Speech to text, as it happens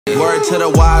Word to the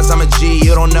wise, I'm a G,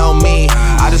 you don't know me.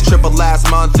 I just tripled last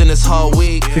month in this whole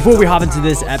week. Before we hop into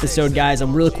this episode, guys,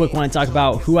 I'm really quick want to talk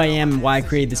about who I am and why I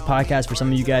created this podcast for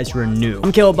some of you guys who are new.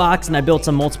 I'm Boxx, and I built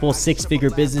some multiple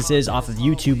six-figure businesses off of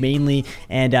YouTube mainly.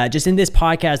 And just in this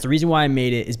podcast, the reason why I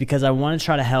made it is because I want to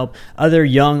try to help other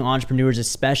young entrepreneurs,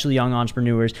 especially young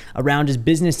entrepreneurs, around just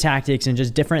business tactics and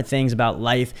just different things about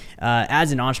life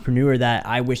as an entrepreneur that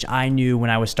I wish I knew when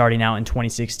I was starting out in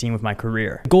 2016 with my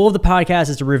career. The goal of the podcast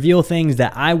is to reveal things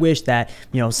that I wish that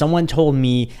someone told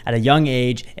me at a young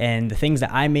age, and the things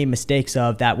that I made mistakes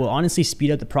of that will honestly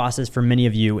speed up the process for many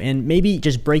of you, and maybe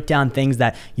just break down things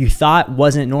that you thought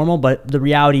wasn't normal, but the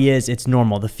reality is it's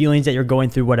normal, the feelings that you're going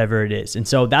through, whatever it is. And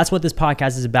so that's what this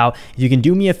podcast is about. If you can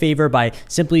do me a favor by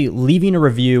simply leaving a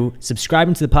review,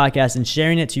 subscribing to the podcast, and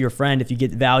sharing it to your friend if you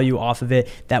get value off of it,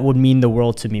 that would mean the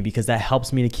world to me because that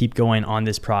helps me to keep going on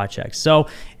this project. So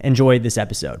enjoy this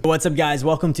episode. What's up, guys?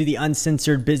 Welcome to the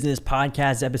Uncensored Business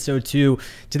Podcast, episode 2.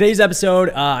 Today's episode,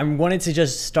 I wanted to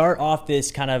just start off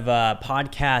this kind of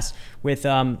podcast with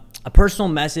a personal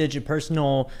message, a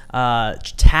personal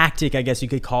tactic, I guess you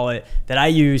could call it, that I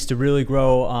use to really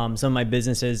grow some of my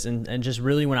businesses, and just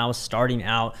really when I was starting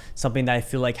out, something that I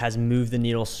feel like has moved the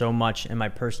needle so much in my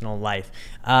personal life.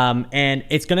 And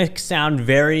it's gonna sound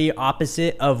very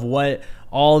opposite of what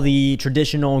all the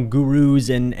traditional gurus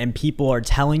and people are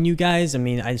telling you guys. I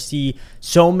mean, I see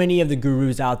so many of the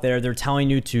gurus out there, they're telling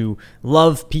you to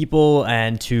love people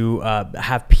and to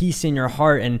have peace in your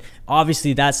heart. And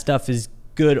obviously that stuff is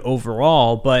good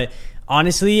overall. But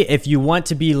honestly, if you want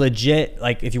to be legit,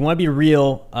 like if you want to be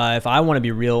real, if I want to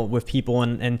be real with people,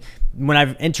 and when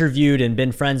I've interviewed and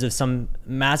been friends with some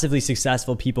massively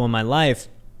successful people in my life,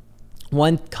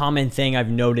 one common thing I've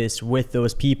noticed with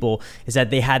those people is that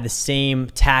they had the same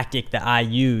tactic that I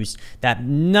used that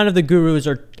none of the gurus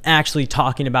are actually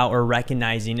talking about or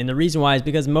recognizing. And the reason why is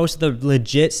because most of the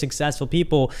legit successful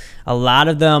people, a lot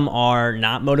of them are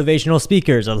not motivational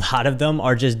speakers. A lot of them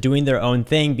are just doing their own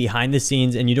thing behind the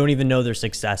scenes, and you don't even know they're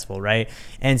successful, right?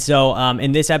 And so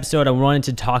in this episode, I wanted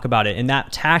to talk about it. And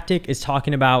that tactic is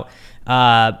talking about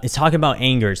anger. It's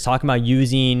talking about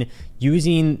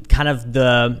using kind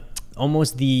of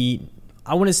almost the,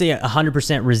 I want to say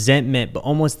 100% resentment, but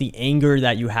almost the anger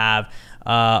that you have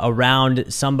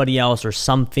around somebody else or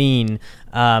something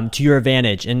to your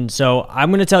advantage. And so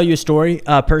I'm going to tell you a story,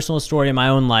 a personal story in my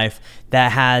own life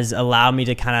that has allowed me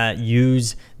to kind of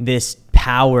use this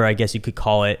power, I guess you could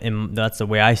call it, and that's the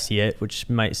way I see it, which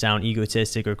might sound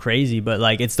egotistic or crazy, but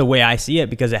like it's the way I see it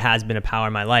because it has been a power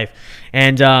in my life.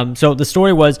 And so the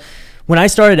story was, when I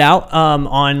started out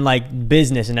on like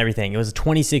business and everything, it was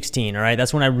 2016, all right?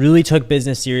 That's when I really took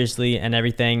business seriously and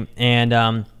everything. And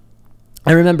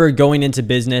I remember going into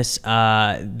business,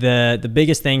 the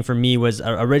biggest thing for me was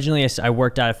originally I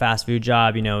worked at a fast food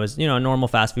job. It was a normal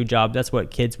fast food job. That's what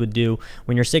kids would do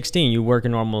when you're 16. You work a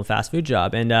normal fast food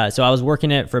job. And so I was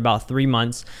working it for about 3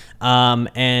 months.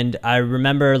 And I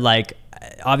remember, like,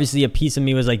 obviously a piece of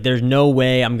me was like, there's no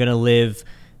way I'm going to live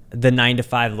the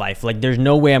 9-to-5 life. Like, there's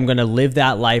no way I'm going to live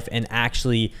that life and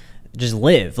actually just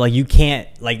live. Like, you can't,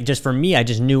 like, just for me, I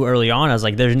just knew early on, I was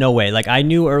like, there's no way. Like, I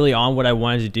knew early on what I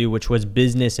wanted to do, which was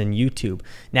business and YouTube.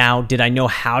 Now, did I know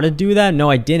how to do that? No,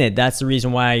 I didn't. That's the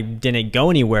reason why I didn't go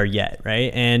anywhere yet,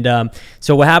 right? And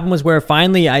so what happened was where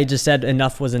finally I just said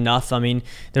enough was enough. I mean,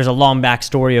 there's a long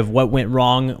backstory of what went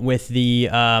wrong with the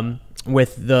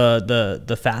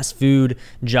fast food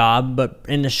job, but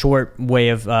in a short way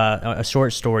of a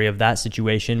short story of that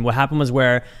situation, what happened was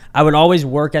where I would always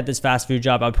work at this fast food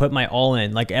job. I would put my all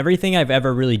in, like everything I've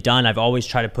ever really done. I've always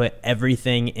tried to put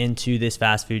everything into this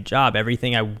fast food job,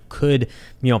 everything I could,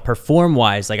 perform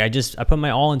wise. Like I put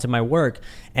my all into my work.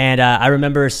 And I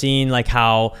remember seeing like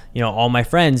how, all my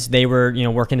friends, they were,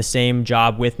 working the same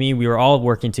job with me. We were all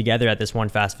working together at this one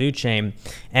fast food chain.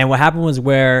 And what happened was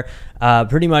where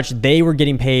pretty much they were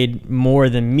getting paid more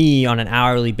than me on an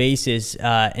hourly basis.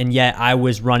 And yet I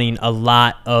was running a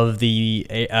lot of the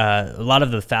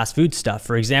fast food stuff.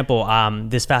 For example,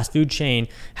 this fast food chain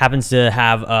happens to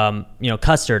have,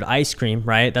 custard ice cream,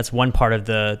 right? That's one part of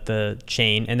the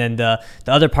chain. And then the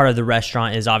other part of the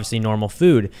restaurant is obviously normal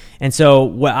food. And so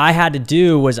what I had to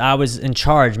do was I was in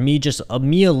charge,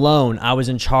 me alone, I was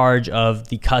in charge of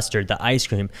the custard, the ice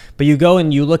cream. But you go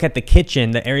and you look at the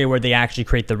kitchen, the area where they actually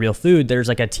create the real food, there's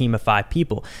like a team of 5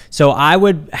 people. So I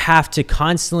would have to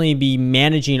constantly be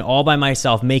managing all by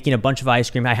myself, making a bunch of ice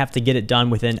cream. I have to get it done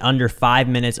within under 5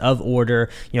 minutes of order,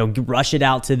 rush it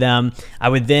out to them. I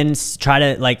would then try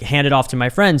to like hand it off to my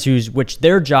friends which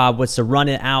their job was to run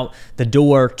it out the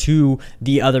door to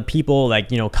the other people, like,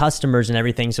 customers and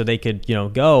everything, so they could,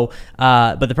 go.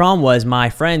 But the problem was my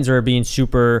friends were being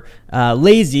super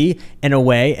lazy in a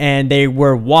way, and they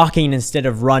were walking instead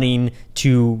of running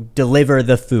to deliver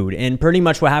the food. And pretty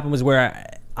much what happened was where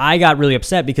I got really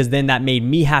upset, because then that made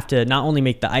me have to not only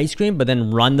make the ice cream, but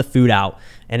then run the food out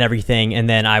and everything. And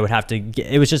then I would have to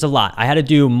it was just a lot. I had to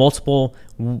do multiple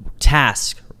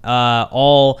tasks,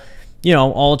 all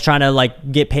trying to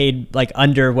like get paid like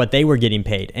under what they were getting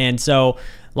paid. And so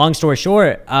long story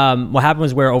short, what happened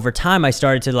was where over time I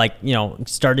started to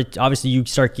obviously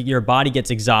your body gets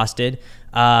exhausted.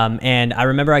 And I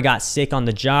remember I got sick on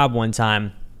the job one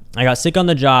time.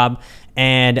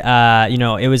 And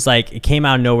it was like, it came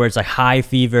out of nowhere. It's like high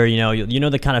fever,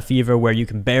 the kind of fever where you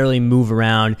can barely move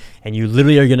around and you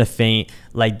literally are gonna faint.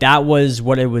 Like that was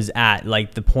what it was at,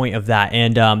 like the point of that.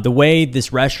 And the way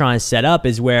this restaurant is set up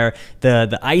is where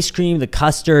the ice cream, the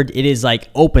custard, it is like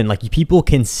open, like people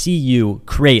can see you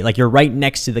create, like you're right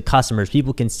next to the customers,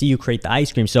 people can see you create the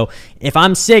ice cream. So if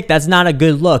I'm sick, that's not a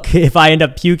good look. If I end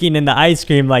up puking in the ice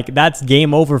cream, like that's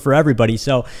game over for everybody.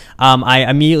 So I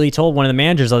immediately told one of the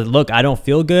managers, I was like, look, I don't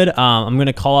feel good. I'm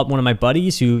gonna call up one of my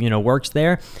buddies who works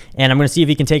there, and I'm gonna see if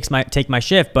he can take my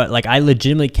shift. But like I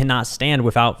legitimately cannot stand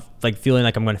without like feeling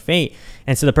like I'm gonna faint.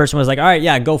 And so the person was like, all right,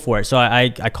 yeah, go for it. So I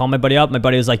called my buddy up. My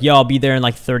buddy was like, yo, I'll be there in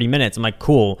like 30 minutes. I'm like,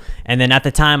 cool. And then at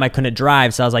the time I couldn't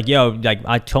drive, so I was like, yo, like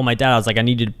I told my dad, I was like, I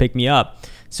needed to pick me up.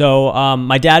 So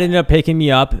my dad ended up picking me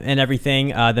up and everything.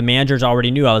 The managers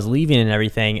already knew I was leaving and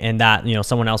everything, and that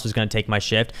someone else was going to take my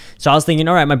shift. So I was thinking,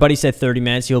 all right, my buddy said 30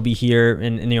 minutes, he'll be here,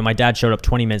 and my dad showed up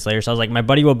 20 minutes later. So I was like, my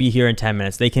buddy will be here in 10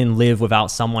 minutes. They can live without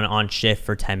someone on shift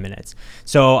for 10 minutes.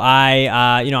 So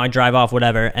I drive off,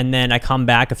 whatever, and then I come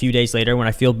back a few days later when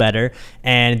I feel better,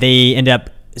 and they end up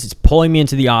pulling me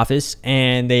into the office,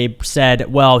 and they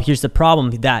said, well, here's the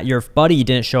problem, that your buddy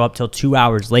didn't show up till 2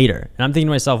 hours later. And I'm thinking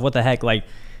to myself, what the heck, like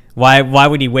why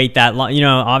would he wait that long?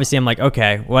 Obviously I'm like,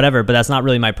 okay, whatever, but that's not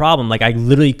really my problem. Like I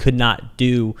literally could not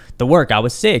do the work. I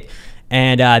was sick.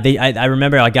 And I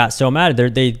remember I got so mad.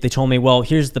 They told me, well,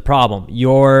 here's the problem.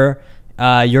 You're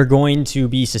going to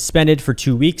be suspended for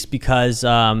 2 weeks because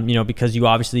because you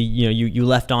obviously you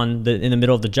left in the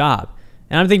middle of the job.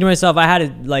 And I'm thinking to myself, I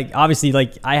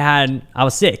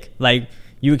was sick. Like,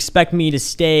 you expect me to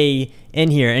stay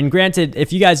in here. And granted,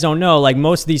 if you guys don't know, like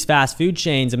most of these fast food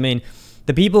chains, I mean,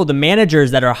 the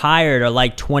managers that are hired are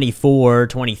like 24,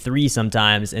 23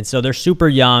 sometimes. And so they're super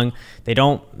young. They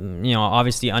don't,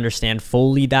 obviously understand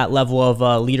fully that level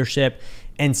of leadership.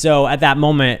 And so at that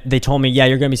moment, they told me, yeah,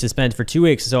 you're going to be suspended for 2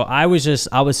 weeks. So I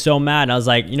was so mad. I was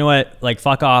like, you know what? Like,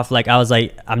 fuck off. Like, I was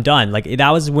like, I'm done. Like, that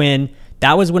was when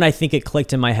I think it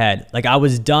clicked in my head. Like, I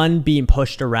was done being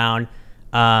pushed around.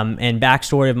 And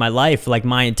backstory of my life, like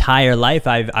my entire life,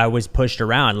 I was pushed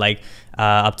around, like,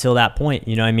 up till that point,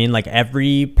 you know what I mean? Like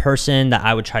every person that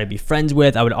I would try to be friends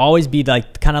with, I would always be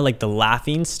like, kind of like the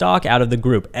laughing stock out of the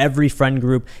group, every friend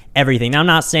group, everything. Now, I'm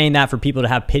not saying that for people to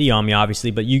have pity on me,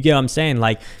 obviously, but you get what I'm saying?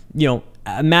 Like,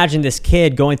 imagine this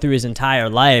kid going through his entire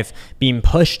life being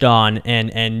pushed on,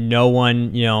 and no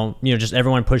one, just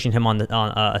everyone pushing him on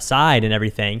aside and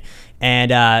everything.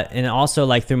 And also,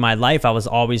 like, through my life, I was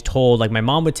always told, like, my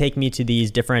mom would take me to these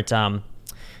different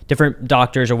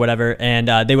doctors or whatever,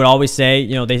 and they would always say,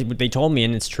 they told me,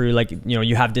 and it's true, like,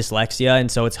 you have dyslexia, and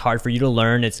so it's hard for you to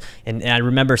learn. And I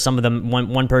remember some of them,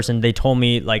 one person, they told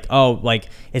me, like, oh, like,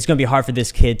 it's gonna be hard for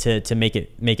this kid to make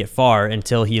it far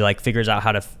until he like figures out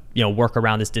how to work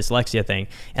around this dyslexia thing.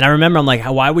 And I remember, I'm like,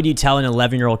 why would you tell an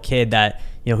 11-year-old kid that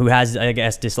who has, I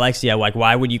guess, dyslexia, like,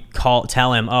 why would you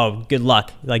tell him, oh, good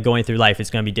luck, like, going through life, it's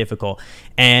going to be difficult.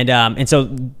 And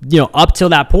so, up till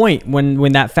that point,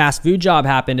 when that fast food job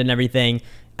happened and everything,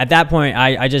 at that point,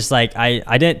 I just, like,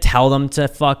 I didn't tell them to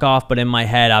fuck off, but in my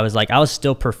head, I was like, I was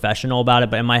still professional about it,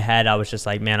 but in my head, I was just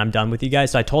like, man, I'm done with you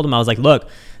guys. So I told them, I was like, look,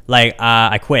 like,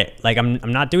 I quit. Like, I'm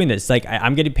not doing this. Like,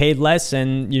 I'm getting paid less,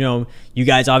 and, you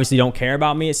guys obviously don't care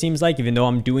about me, it seems like, even though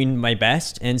I'm doing my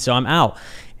best, and so I'm out.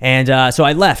 And so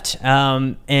I left,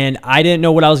 and I didn't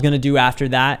know what I was going to do after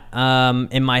that.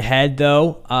 In my head,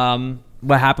 though,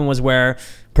 what happened was where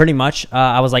pretty much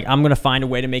I was like, I'm going to find a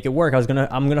way to make it work. I'm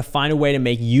going to find a way to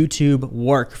make YouTube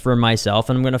work for myself,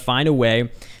 and I'm going to find a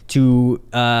way to,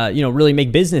 really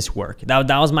make business work.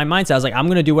 That was my mindset. I was like, I'm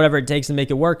going to do whatever it takes to make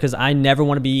it work, because I never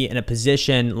want to be in a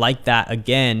position like that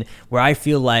again, where I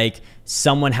feel like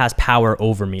someone has power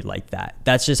over me like that.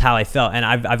 That's just how I felt. And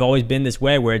I've always been this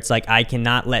way, where it's like, I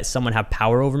cannot let someone have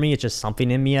power over me. It's just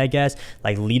something in me, I guess.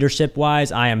 Like, leadership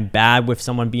wise, I am bad with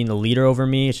someone being the leader over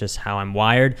me. It's just how I'm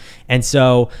wired. And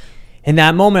so in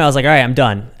that moment, I was like, all right, I'm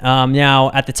done.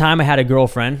 Now, at the time, I had a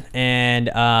girlfriend, and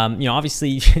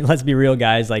obviously, let's be real,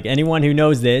 guys. Like, anyone who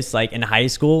knows this, like in high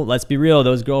school, let's be real.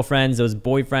 Those girlfriends, those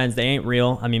boyfriends, they ain't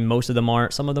real. I mean, most of them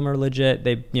aren't. Some of them are legit.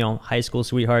 They, high school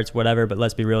sweethearts, whatever. But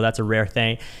let's be real, that's a rare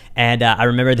thing. And I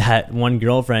remember that one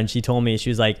girlfriend. She told me, she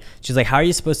was like, how are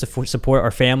you supposed to support our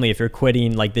family if you're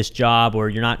quitting like this job, or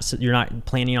you're not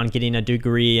planning on getting a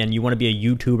degree and you want to be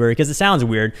a YouTuber? Because it sounds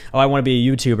weird. Oh, I want to be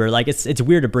a YouTuber. Like, it's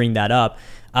weird to bring that up.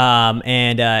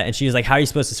 And she was like, how are you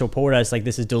supposed to support us? Like,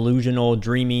 this is delusional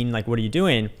dreaming. Like, what are you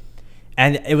doing?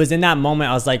 And it was in that moment,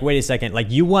 I was like, wait a second,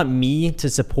 like, you want me to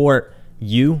support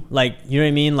you? Like, you know what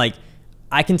I mean? Like,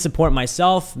 I can support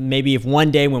myself. Maybe if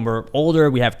one day when we're older,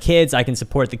 we have kids, I can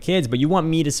support the kids, but you want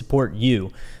me to support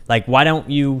you. Like, why don't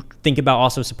you think about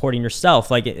also supporting yourself?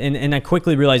 Like, and I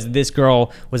quickly realized that this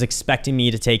girl was expecting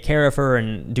me to take care of her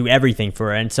and do everything for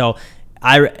her. And so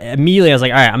I was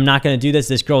like, all right, I'm not going to do this.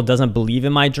 This girl doesn't believe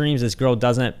in my dreams. This girl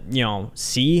doesn't,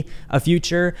 see a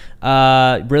future,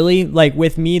 really, like,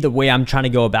 with me, the way I'm trying to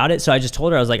go about it. So I just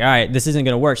told her, I was like, all right, this isn't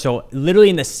going to work. So literally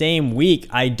in the same week,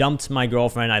 I dumped my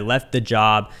girlfriend. I left the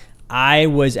job. I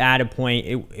was at a point,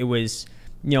 it was,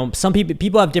 some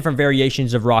people have different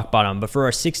variations of rock bottom, but for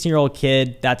a 16-year-old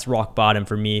kid, that's rock bottom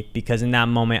for me, because in that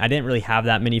moment, I didn't really have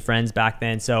that many friends back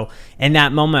then. So in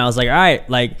that moment, I was like, all right,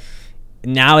 like,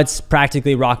 now it's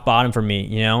practically rock bottom for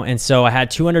me, And so I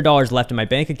had $200 left in my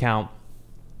bank account.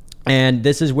 And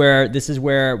this is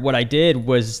where what I did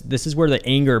was, this is where the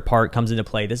anger part comes into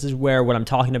play. This is where what I'm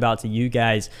talking about to you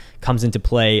guys comes into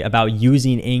play, about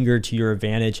using anger to your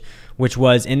advantage, which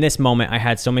was, in this moment, I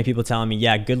had so many people telling me,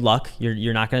 yeah, good luck.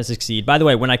 You're not going to succeed. By the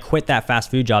way, when I quit that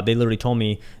fast food job, they literally told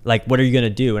me, like, what are you going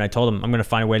to do? And I told them, I'm going to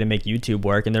find a way to make YouTube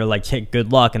work. And they're like, hey,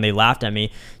 good luck. And they laughed at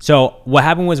me. So what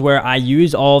happened was, where I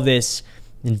used all this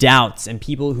doubts and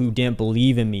people who didn't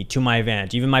believe in me to my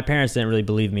advantage. Even my parents didn't really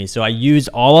believe me. So I used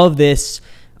all of this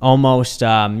almost,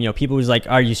 people was like,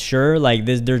 are you sure? Like,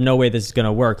 there's no way this is going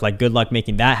to work. Like, good luck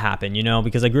making that happen,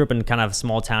 because I grew up in kind of a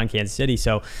small town, Kansas City.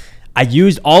 So I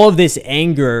used all of this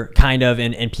anger kind of,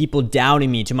 and people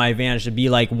doubting me to my advantage, to be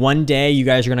like, one day you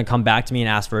guys are going to come back to me and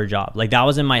ask for a job. Like, that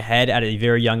was in my head at a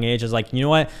very young age. I was like, you know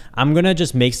what? I'm going to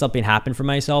just make something happen for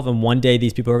myself. And one day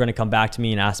these people are going to come back to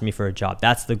me and ask me for a job.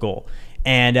 That's the goal.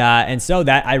 And so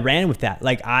that I ran with that.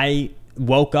 Like, I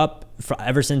woke up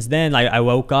ever since then. Like, I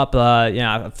woke up,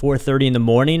 4:30 in the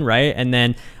morning. Right. And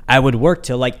then I would work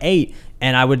till like 8.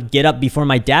 And I would get up before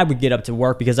my dad would get up to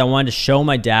work, because I wanted to show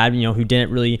my dad, who didn't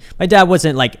really, my dad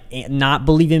wasn't like not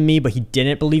believing in me, but he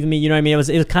didn't believe in me. You know what I mean? It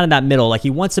was kind of that middle. Like,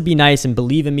 he wants to be nice and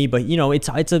believe in me, but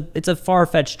it's a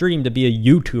far-fetched dream to be a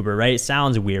YouTuber, right? It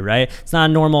sounds weird, right? It's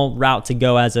not a normal route to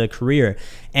go as a career.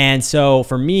 And so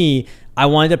for me, I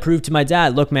wanted to prove to my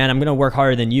dad, look, man, I'm going to work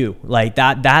harder than you. Like,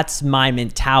 that's my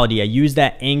mentality. I use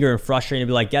that anger and frustration to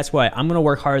be like, guess what? I'm going to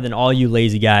work harder than all you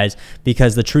lazy guys,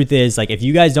 because the truth is, like, if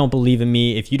you guys don't believe in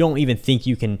me, if you don't even think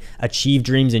you can achieve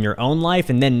dreams in your own life,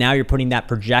 and then now you're putting that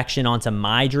projection onto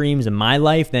my dreams and my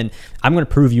life, then I'm going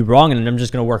to prove you wrong, and I'm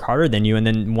just going to work harder than you. And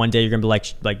then one day you're going to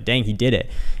be like, dang, he did it.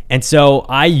 And so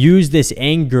I use this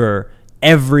anger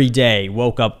every day,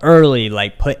 woke up early,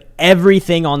 like, put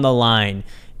everything on the line,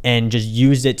 and just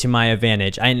used it to my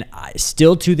advantage. And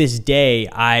still to this day,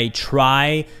 I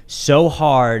try so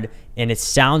hard, and it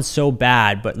sounds so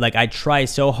bad, but like, I try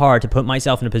so hard to put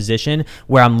myself in a position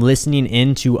where I'm listening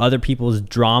into other people's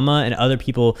drama and other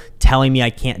people telling me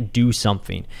I can't do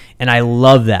something. And I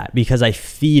love that, because I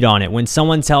feed on it. When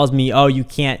someone tells me, oh, you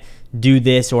can't do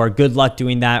this, or good luck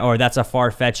doing that, or that's a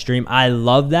far-fetched dream, I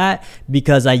love that,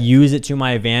 because I use it to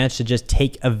my advantage to just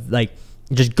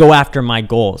just go after my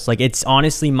goals. Like, it's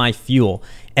honestly my fuel.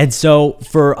 And so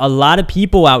for a lot of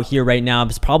people out here right now,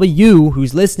 it's probably you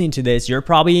who's listening to this, you're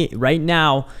probably right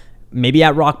now maybe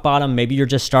at rock bottom, maybe you're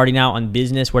just starting out on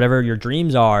business, whatever your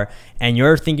dreams are, and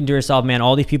you're thinking to yourself, man,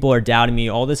 all these people are doubting me,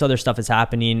 all this other stuff is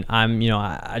happening. I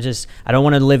don't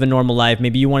want to live a normal life.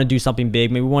 Maybe you want to do something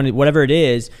big, maybe whatever it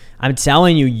is. I'm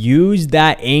telling you, use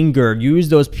that anger, use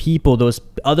those people, those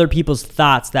other people's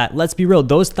thoughts that, let's be real,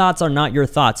 those thoughts are not your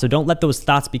thoughts. So don't let those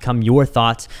thoughts become your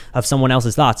thoughts of someone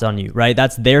else's thoughts on you, right?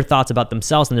 That's their thoughts about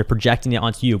themselves, and they're projecting it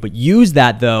onto you. But use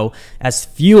that though as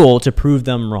fuel to prove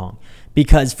them wrong.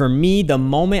 Because for me, the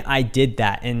moment I did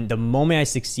that, and the moment I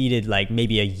succeeded, like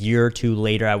maybe a year or two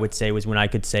later, I would say, was when I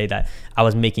could say that I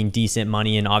was making decent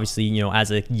money. And obviously, you know,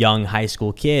 as a young high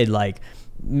school kid, like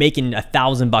making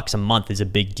 $1,000 a month is a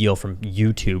big deal from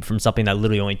YouTube, from something that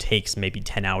literally only takes maybe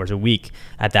 10 hours a week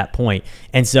at that point.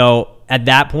 And so at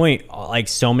that point, like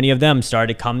so many of them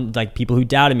started come, like people who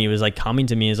doubted me was like coming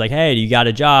to me is like, hey, do you got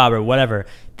a job or whatever.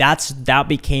 That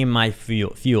became my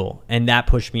fuel, and that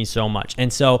pushed me so much.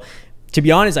 And so, to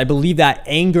be honest, I believe that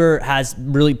anger has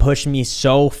really pushed me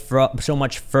so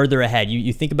much further ahead.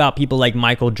 You think about people like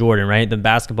Michael Jordan, right? The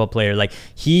basketball player. Like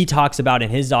he talks about in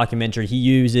his documentary, he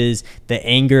uses the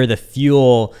anger, the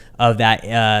fuel of that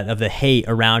of the hate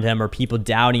around him or people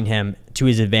doubting him to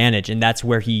his advantage, and that's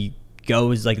where he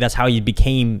goes. Like that's how he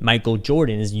became Michael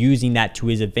Jordan, is using that to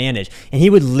his advantage. And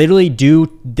he would literally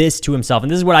do this to himself,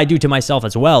 and this is what I do to myself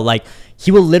as well. Like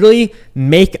he will literally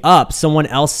make up someone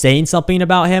else saying something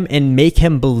about him and make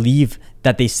him believe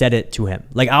that they said it to him.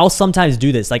 Like I'll sometimes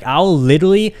do this. Like I'll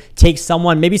literally take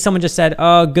someone, maybe someone just said,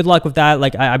 oh, good luck with that.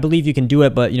 Like I believe you can do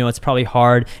it, but you know, it's probably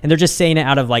hard. And they're just saying it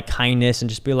out of like kindness and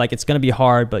just be like, it's going to be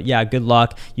hard, but yeah, good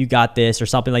luck. You got this or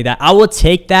something like that. I will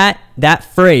take that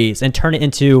phrase and turn it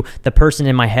into the person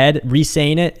in my head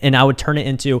re-saying it. And I would turn it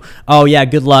into, oh yeah,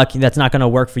 good luck. That's not going to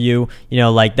work for you. You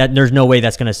know, like that, there's no way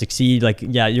that's going to succeed. Like,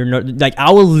 yeah, like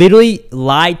I will literally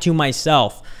lie to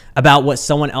myself about what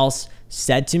someone else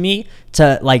said to me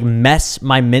to like mess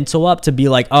my mental up, to be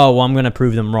like, oh, well, I'm going to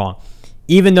prove them wrong.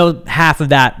 Even though half of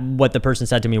that, what the person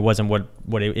said to me wasn't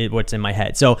what's in my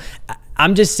head. So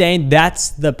I'm just saying that's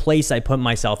the place I put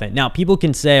myself in. Now, people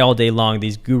can say all day long,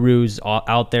 these gurus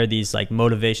out there, these like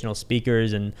motivational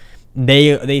speakers, and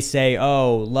they say,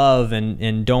 oh, love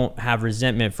and don't have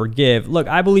resentment, forgive. Look,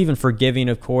 I believe in forgiving,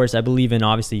 of course. I believe in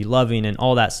obviously loving and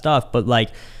all that stuff. But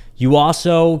like, you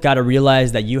also got to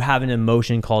realize that you have an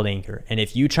emotion called anger. And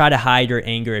if you try to hide your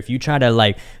anger, if you try to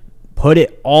like put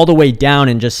it all the way down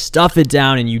and just stuff it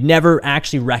down, and you never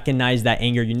actually recognize that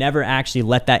anger, you never actually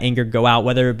let that anger go out,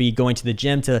 whether it be going to the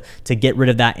gym to get rid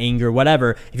of that anger,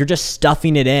 whatever, if you're just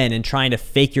stuffing it in and trying to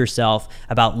fake yourself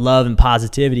about love and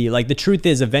positivity, like the truth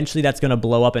is eventually that's going to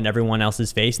blow up in everyone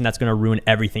else's face, and that's going to ruin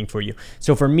everything for you.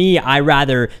 So for me, I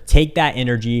rather take that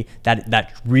energy,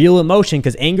 that real emotion,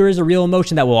 because anger is a real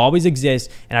emotion that will always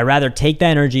exist, and I rather take that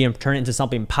energy and turn it into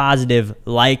something positive,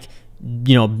 like,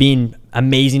 you know, being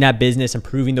amazing at business and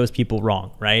proving those people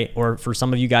wrong, right? Or for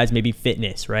some of you guys, maybe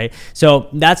fitness, right? So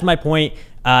that's my point.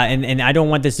 And I don't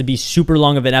want this to be super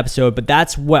long of an episode, but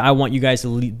that's what I want you guys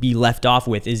to be left off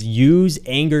with, is use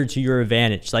anger to your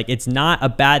advantage. Like, it's not a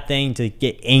bad thing to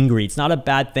get angry. It's not a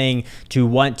bad thing to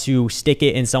want to stick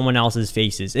it in someone else's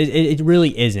faces. It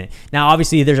really isn't. Now,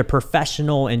 obviously, there's a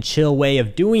professional and chill way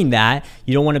of doing that.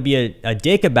 You don't want to be a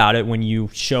dick about it when you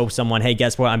show someone, hey,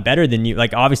 guess what? I'm better than you.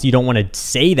 Like, obviously, you don't want to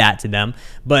say that to them,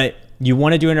 but you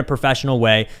want to do it in a professional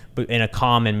way, but in a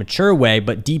calm and mature way.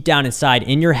 But deep down inside,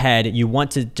 in your head, you want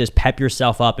to just pep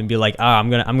yourself up and be like, "Oh, I'm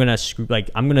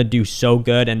gonna do so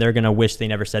good, and they're gonna wish they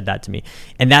never said that to me."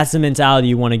 And that's the mentality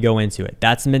you want to go into it.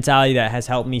 That's the mentality that has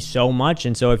helped me so much.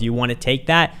 And so, if you want to take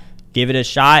that, give it a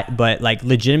shot. But like,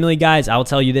 legitimately, guys, I'll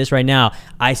tell you this right now.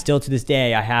 I still, to this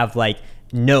day, I have like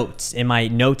notes in my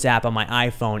notes app on my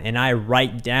iPhone, and I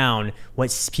write down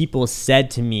what people said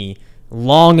to me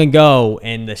long ago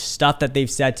and the stuff that they've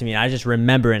said to me. I just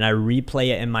remember it and I replay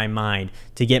it in my mind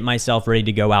to get myself ready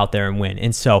to go out there and win.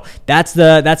 And so that's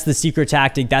the secret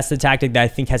tactic. That's the tactic that I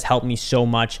think has helped me so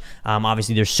much.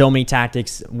 Obviously, there's so many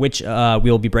tactics which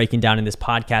we'll be breaking down in this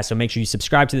podcast. So make sure you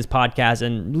subscribe to this podcast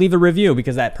and leave a review,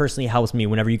 because that personally helps me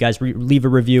whenever you guys leave a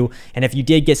review. And if you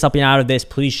did get something out of this,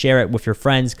 please share it with your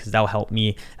friends, because that'll help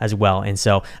me as well. And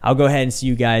so I'll go ahead and see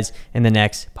you guys in the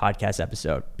next podcast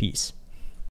episode. Peace.